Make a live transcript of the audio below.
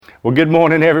Well, good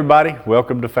morning, everybody.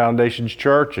 Welcome to Foundations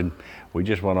Church, and we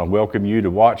just want to welcome you to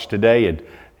watch today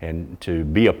and to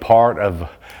be a part of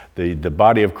the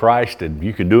body of Christ, and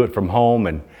you can do it from home,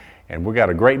 and we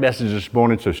got a great message this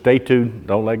morning, so stay tuned.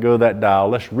 Don't let go of that dial.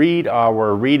 Let's read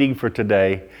our reading for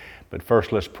today, but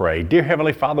first let's pray. Dear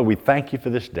Heavenly Father, we thank you for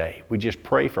this day. We just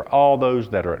pray for all those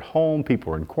that are at home,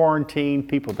 people in quarantine,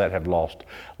 people that have lost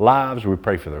lives. We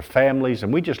pray for their families,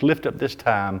 and we just lift up this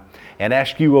time and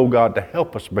ask you, oh God, to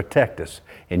help us, protect us.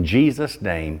 In Jesus'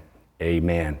 name,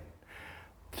 amen.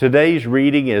 Today's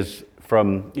reading is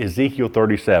from Ezekiel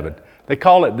 37. They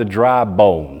call it the dry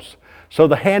bones. So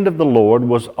the hand of the Lord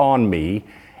was on me,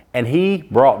 and he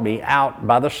brought me out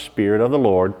by the Spirit of the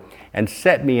Lord and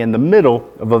set me in the middle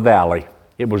of a valley.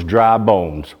 It was dry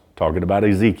bones, talking about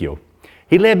Ezekiel.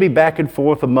 He led me back and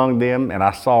forth among them, and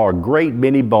I saw a great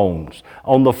many bones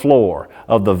on the floor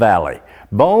of the valley,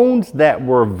 bones that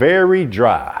were very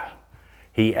dry.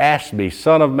 He asked me,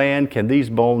 Son of man, can these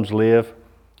bones live?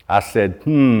 I said,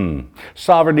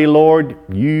 Sovereignty Lord,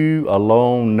 you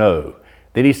alone know.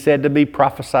 Then he said to me,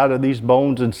 prophesy to these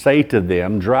bones and say to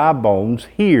them, dry bones,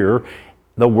 hear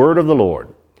the word of the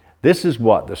Lord. This is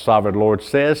what the sovereign Lord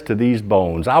says to these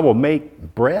bones. I will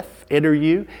make breath enter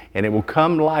you, and it will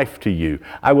come life to you.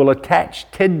 I will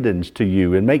attach tendons to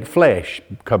you and make flesh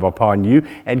come upon you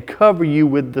and cover you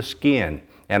with the skin.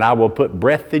 And I will put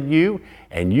breath in you,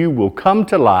 and you will come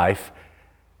to life.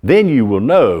 Then you will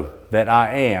know that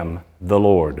I am the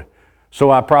Lord. So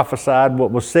I prophesied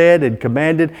what was said and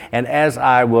commanded, and as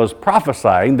I was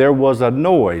prophesying, there was a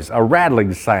noise, a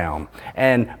rattling sound,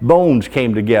 and bones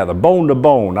came together, bone to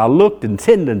bone. I looked, and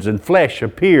tendons and flesh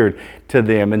appeared to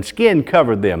them, and skin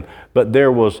covered them, but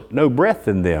there was no breath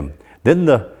in them.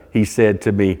 Then he said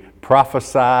to me,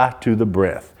 prophesy to the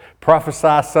breath.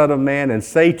 Prophesy, Son of man, and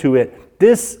say to it,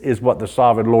 this is what the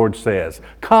sovereign Lord says.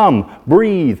 Come,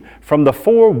 breathe from the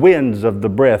four winds of the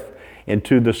breath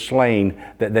into the slain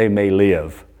that they may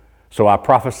live. So I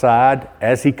prophesied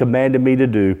as he commanded me to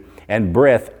do, and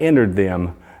breath entered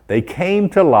them. They came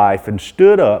to life and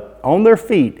stood up on their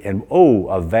feet, and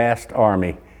a vast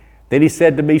army. Then he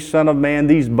said to me, Son of man,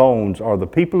 these bones are the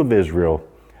people of Israel.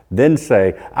 Then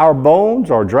say, our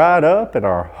bones are dried up and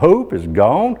our hope is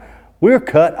gone. We're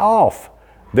cut off.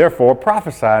 Therefore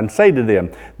prophesy and say to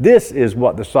them, this is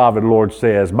what the sovereign Lord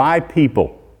says, my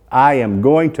people, I am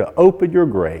going to open your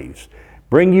graves,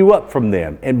 bring you up from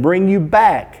them, and bring you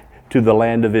back to the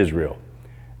land of Israel.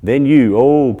 Then you,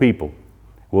 O people,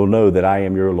 will know that I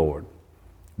am your Lord.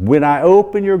 When I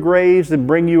open your graves and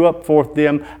bring you up forth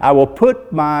them, I will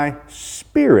put my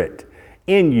spirit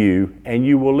in you, and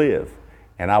you will live.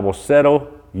 And I will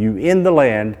settle you in the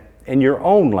land, in your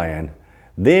own land.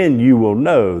 Then you will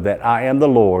know that I am the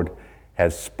Lord,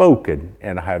 has spoken,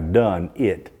 and I have done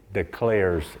it,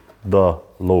 declares the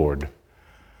Lord.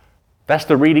 That's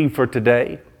the reading for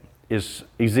today, is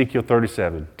Ezekiel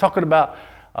 37. Talking about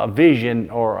a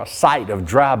vision or a sight of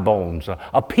dry bones,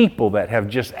 a people that have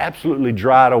just absolutely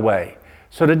dried away.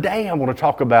 So today I want to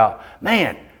talk about,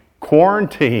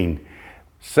 quarantine.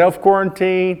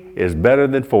 Self-quarantine is better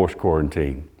than forced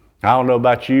quarantine. I don't know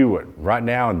about you, but right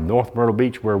now in North Myrtle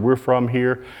Beach, where we're from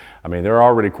here, they're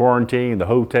already quarantining the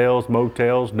hotels,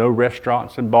 motels, no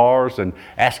restaurants and bars, and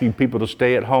asking people to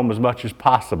stay at home as much as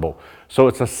possible. So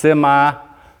it's a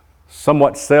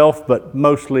somewhat self, but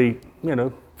mostly,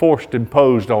 forced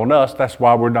imposed on us. That's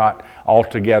why we're not all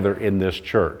together in this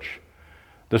church.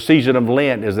 The season of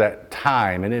Lent is that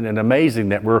time, and it's amazing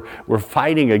that we're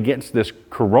fighting against this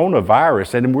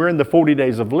coronavirus, and we're in the 40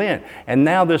 days of Lent, and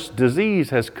now this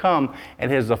disease has come and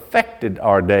has affected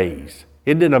our days.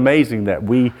 Isn't it amazing that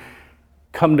we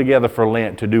come together for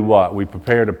Lent to do what? We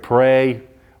prepare to pray,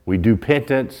 we do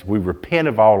penance, we repent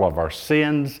of all of our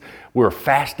sins, we're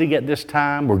fasting at this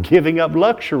time, we're giving up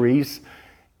luxuries.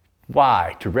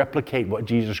 Why? To replicate what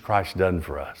Jesus Christ done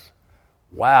for us.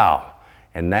 Wow.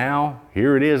 And now,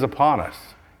 here it is upon us.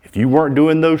 If you weren't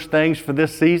doing those things for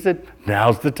this season,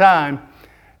 now's the time.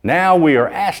 Now we are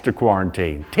asked to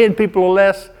quarantine. 10 people or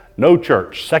less, no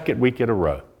church, second week in a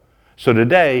row. So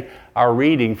today, our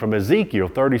reading from Ezekiel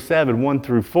 37, 1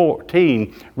 through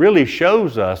 14, really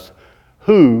shows us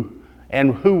who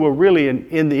were really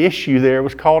in the issue there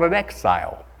was called an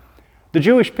exile. The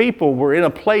Jewish people were in a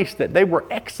place that they were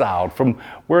exiled from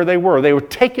where they were. They were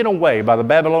taken away by the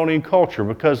Babylonian culture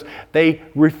because they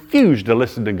refused to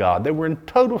listen to God. They were in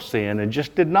total sin and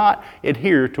just did not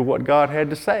adhere to what God had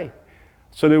to say.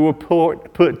 So they were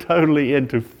put totally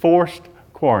into forced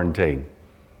quarantine.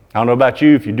 I don't know about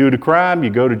you, if you do the crime, you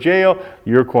go to jail,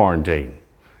 you're quarantined.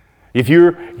 If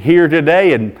you're here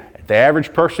today and the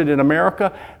average person in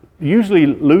America, usually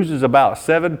loses about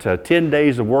 7 to 10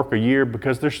 days of work a year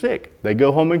because they're sick. They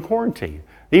go home in quarantine.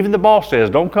 Even the boss says,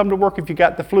 don't come to work if you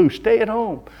got the flu, stay at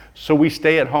home. So we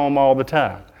stay at home all the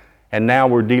time. And now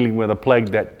we're dealing with a plague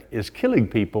that is killing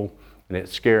people and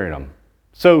it's scaring them.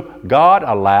 So God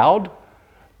allowed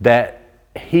that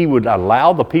He would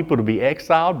allow the people to be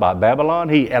exiled by Babylon.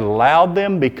 He allowed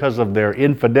them because of their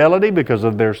infidelity, because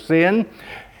of their sin.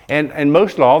 And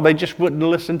most of all, they just wouldn't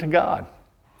listen to God.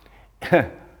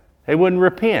 They wouldn't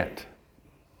repent.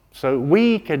 So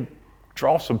we could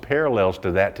draw some parallels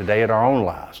to that today in our own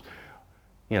lives.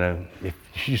 You know, if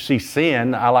you see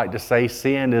sin, I like to say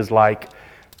sin is like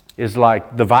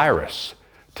the virus.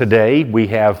 Today we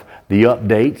have the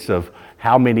updates of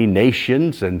how many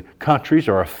nations and countries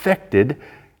are affected.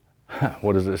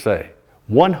 What does it say?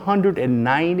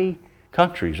 190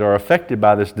 countries are affected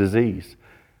by this disease.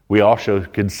 We also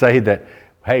could say that,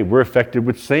 hey, we're affected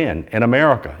with sin in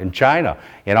America, in China,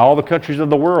 in all the countries of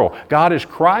the world. God is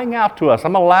crying out to us.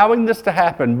 I'm allowing this to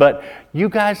happen, but you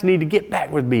guys need to get back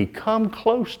with me. Come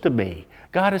close to me.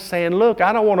 God is saying, look,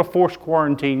 I don't want to force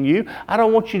quarantine you. I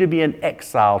don't want you to be in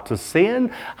exile to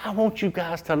sin. I want you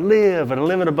guys to live and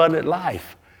live an abundant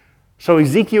life. So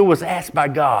Ezekiel was asked by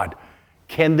God,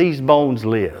 can these bones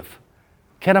live?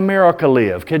 Can America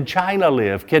live? Can China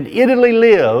live? Can Italy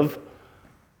live?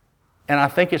 And I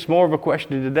think it's more of a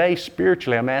question today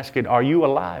spiritually. I'm asking, are you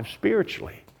alive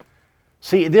spiritually?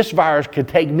 See, this virus could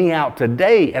take me out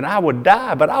today and I would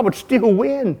die, but I would still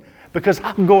win because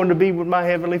I'm going to be with my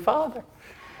Heavenly Father.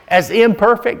 As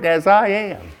imperfect as I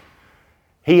am.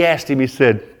 He asked him, he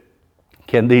said,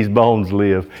 can these bones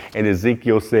live? And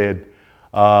Ezekiel said,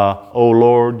 oh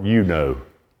Lord, you know.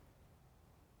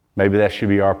 Maybe that should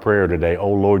be our prayer today.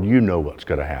 Oh Lord, you know what's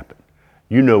going to happen.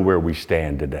 You know where we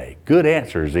stand today. Good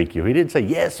answer, Ezekiel. He didn't say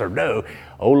yes or no.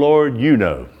 Oh Lord, you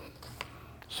know.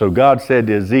 So God said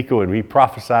to Ezekiel, and he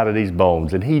prophesied to these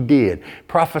bones, and he did.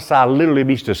 Prophesy literally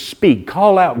means to speak.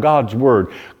 Call out God's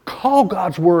word. Call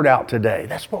God's word out today.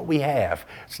 That's what we have.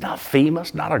 It's not FEMA.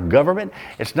 It's not our government.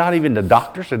 It's not even the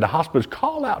doctors and the hospitals.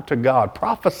 Call out to God.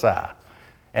 Prophesy.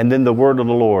 And then the word of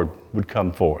the Lord would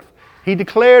come forth. He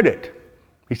declared it.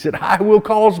 He said, I will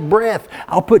cause breath.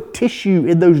 I'll put tissue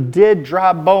in those dead,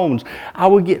 dry bones. I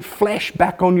will get flesh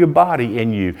back on your body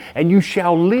in you, and you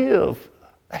shall live.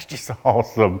 That's just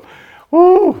awesome.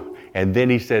 Woo! And then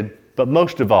he said, but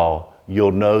most of all,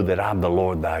 you'll know that I'm the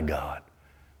Lord thy God.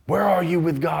 Where are you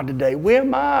with God today? Where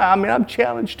am I? I mean, I'm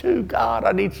challenged too. God,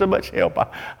 I need so much help.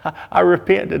 I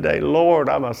repent today. Lord,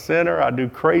 I'm a sinner. I do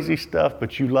crazy stuff,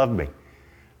 but you love me.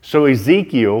 So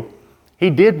Ezekiel, he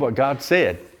did what God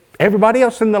said. Everybody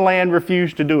else in the land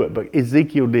refused to do it, but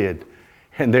Ezekiel did.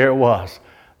 And there it was.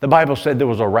 The Bible said there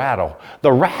was a rattle.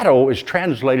 The rattle is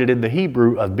translated in the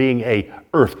Hebrew of being an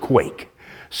earthquake.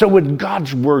 So when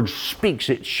God's word speaks,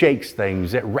 it shakes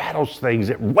things, it rattles things,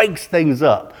 it wakes things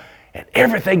up. And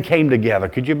everything came together.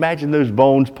 Could you imagine those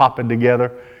bones popping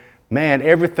together? Man,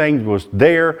 everything was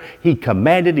there. He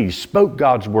commanded, he spoke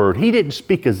God's word. He didn't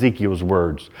speak Ezekiel's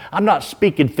words. I'm not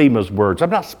speaking FEMA's words. I'm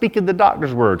not speaking the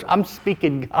doctor's words. I'm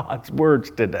speaking God's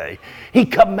words today. He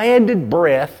commanded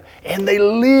breath, and they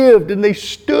lived, and they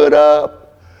stood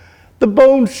up. The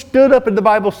bones stood up, and the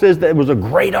Bible says that it was a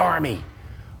great army.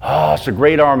 Oh, it's a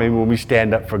great army when we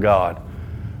stand up for God.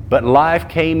 But life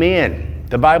came in.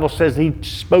 The Bible says he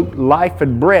spoke life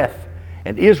and breath,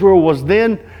 and Israel was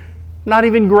then not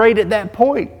even great at that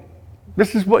point.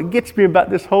 This is what gets me about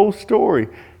this whole story.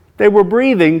 They were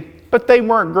breathing, but they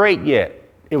weren't great yet.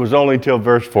 It was only until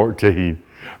verse 14.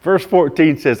 Verse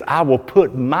 14 says, I will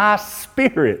put my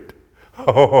spirit.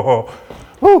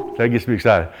 That gets me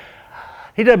excited.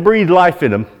 He doesn't breathe life in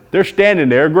them. They're standing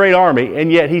there, a great army,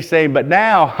 and yet he's saying, but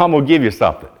now I'm going to give you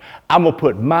something. I'm going to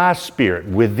put my spirit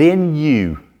within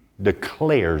you,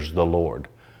 declares the Lord.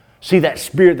 See that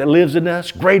spirit that lives in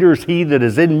us? Greater is he that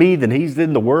is in me than he's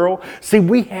in the world. See,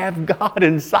 we have God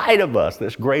inside of us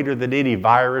that's greater than any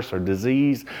virus or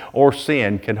disease or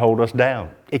sin can hold us down.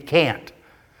 It can't.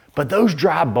 But those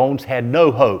dry bones had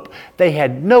no hope. They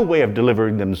had no way of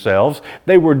delivering themselves.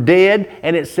 They were dead,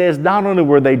 and it says not only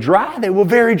were they dry, they were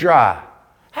very dry.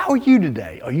 How are you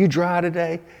today? Are you dry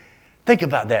today? Think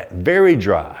about that, very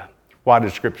dry. Why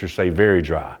does Scripture say very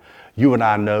dry? You and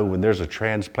I know when there's a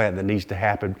transplant that needs to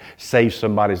happen, save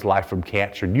somebody's life from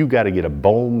cancer, you got to get a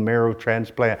bone marrow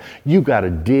transplant. You got to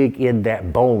dig in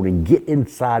that bone and get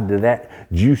inside to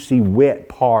that juicy, wet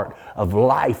part of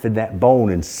life in that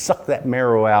bone and suck that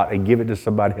marrow out and give it to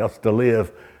somebody else to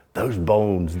live. Those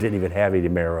bones didn't even have any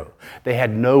marrow. They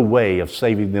had no way of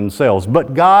saving themselves.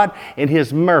 But God, in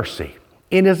His mercy,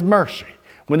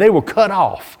 when they were cut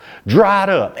off, dried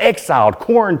up, exiled,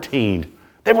 quarantined,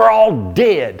 They were all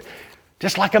dead.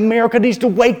 Just like America needs to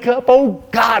wake up. Oh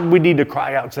God, we need to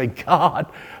cry out and say,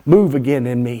 God, move again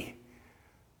in me.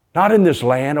 Not in this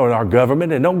land or in our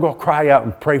government. And don't go cry out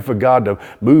and pray for God to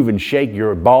move and shake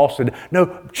your boss.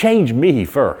 No, change me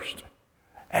first.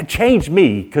 And change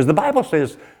me, because the Bible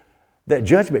says that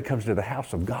judgment comes to the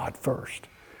house of God first.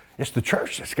 It's the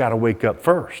church that's got to wake up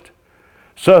first.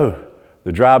 So,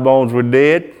 the dry bones were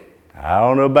dead. I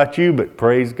don't know about you, but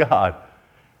praise God,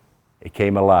 it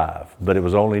came alive. But it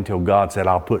was only until God said,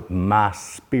 I'll put my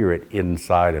spirit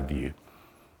inside of you.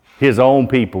 His own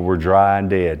people were dry and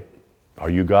dead. Are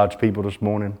you God's people this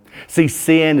morning? See,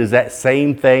 sin is that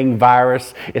same thing,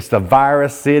 virus. It's the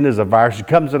virus. Sin is a virus. It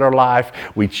comes in our life.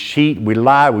 We cheat, we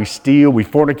lie, we steal, we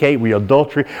fornicate, we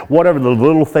adultery. Whatever the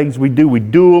little things we do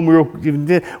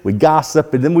them. We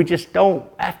gossip, and then we just don't.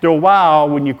 After a while,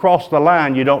 when you cross the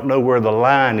line, you don't know where the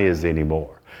line is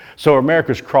anymore. So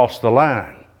America's crossed the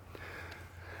line.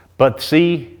 But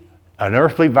see, an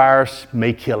earthly virus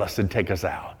may kill us and take us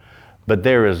out. But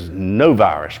there is no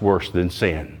virus worse than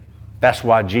sin. That's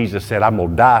why Jesus said, I'm going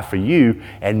to die for you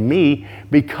and me,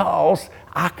 because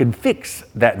I can fix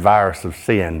that virus of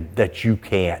sin that you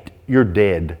can't. You're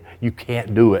dead. You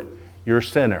can't do it. You're a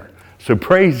sinner. So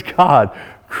praise God.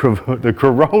 The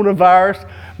coronavirus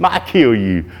might kill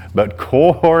you, but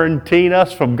quarantine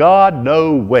us from God?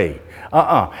 No way.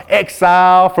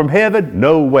 Exile from heaven?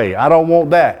 No way. I don't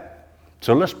want that.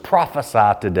 So let's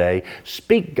prophesy today.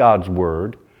 Speak God's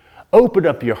word. Open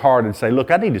up your heart and say,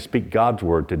 look, I need to speak God's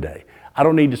word today. I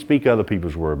don't need to speak other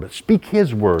people's word, but speak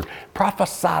His word.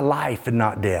 Prophesy life and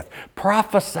not death.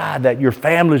 Prophesy that your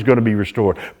family's going to be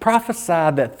restored.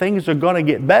 Prophesy that things are going to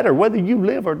get better, whether you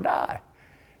live or die.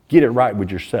 Get it right with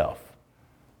yourself.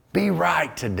 Be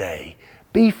right today.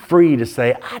 Be free to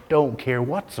say, I don't care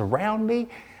what's around me.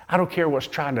 I don't care what's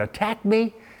trying to attack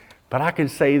me, but I can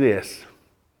say this.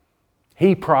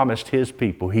 He promised His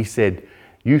people, He said,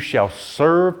 you shall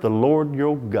serve the Lord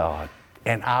your God,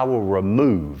 and I will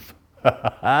remove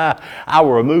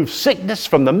sickness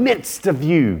from the midst of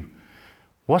you.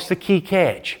 What's the key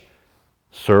catch?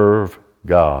 Serve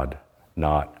God,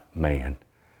 not man.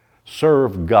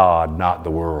 Serve God, not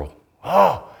the world.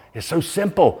 Oh, it's so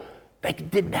simple. They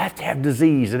didn't have to have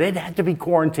disease. They didn't have to be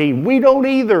quarantined. We don't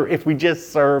either if we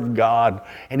just serve God.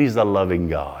 And He's a loving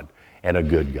God and a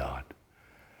good God.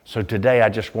 So today I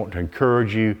just want to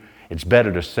encourage you. It's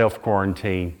better to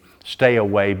self-quarantine. Stay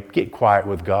away, get quiet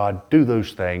with God, do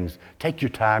those things. Take your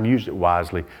time, use it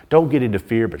wisely. Don't get into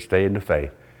fear, but stay into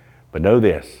faith. But know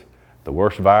this, the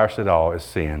worst virus of all is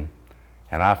sin.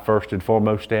 And I first and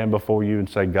foremost stand before you and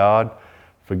say, God,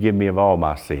 forgive me of all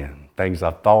my sin. Things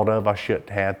I've thought of I shouldn't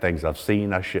have, things I've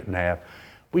seen I shouldn't have.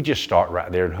 We just start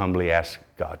right there and humbly ask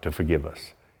God to forgive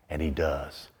us. And He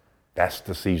does. That's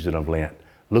the season of Lent.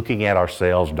 Looking at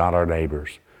ourselves, not our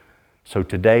neighbors. So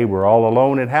today we're all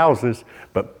alone in houses,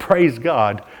 but praise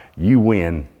God, you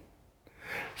win.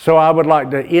 So I would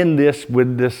like to end this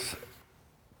with this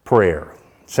prayer.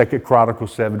 2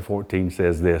 Chronicles 7:14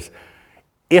 says this,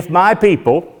 if my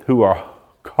people who are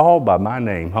called by my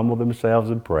name humble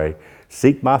themselves and pray,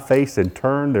 seek my face and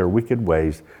turn their wicked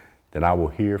ways, then I will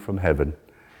hear from heaven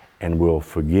and will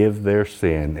forgive their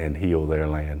sin and heal their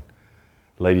land.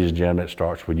 Ladies and gentlemen, it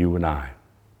starts with you and I.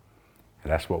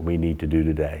 And that's what we need to do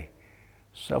today.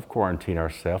 Self-quarantine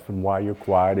ourselves, and while you're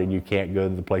quiet and you can't go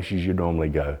to the places you normally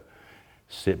go,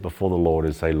 sit before the Lord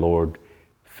and say, Lord,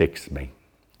 fix me,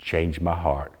 change my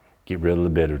heart, get rid of the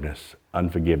bitterness,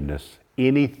 unforgiveness,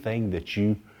 anything that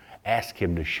you ask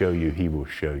Him to show you, He will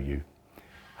show you.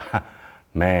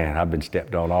 Man, I've been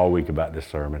stepped on all week about this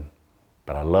sermon,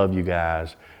 but I love you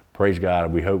guys. Praise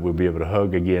God, we hope we'll be able to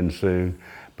hug again soon.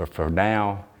 But for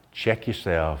now, check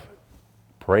yourself,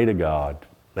 pray to God,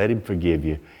 let Him forgive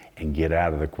you, and get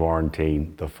out of the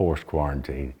quarantine, the forced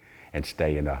quarantine, and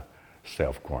stay in a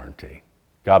self-quarantine.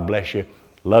 God bless you.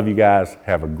 Love you guys.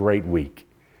 Have a great week.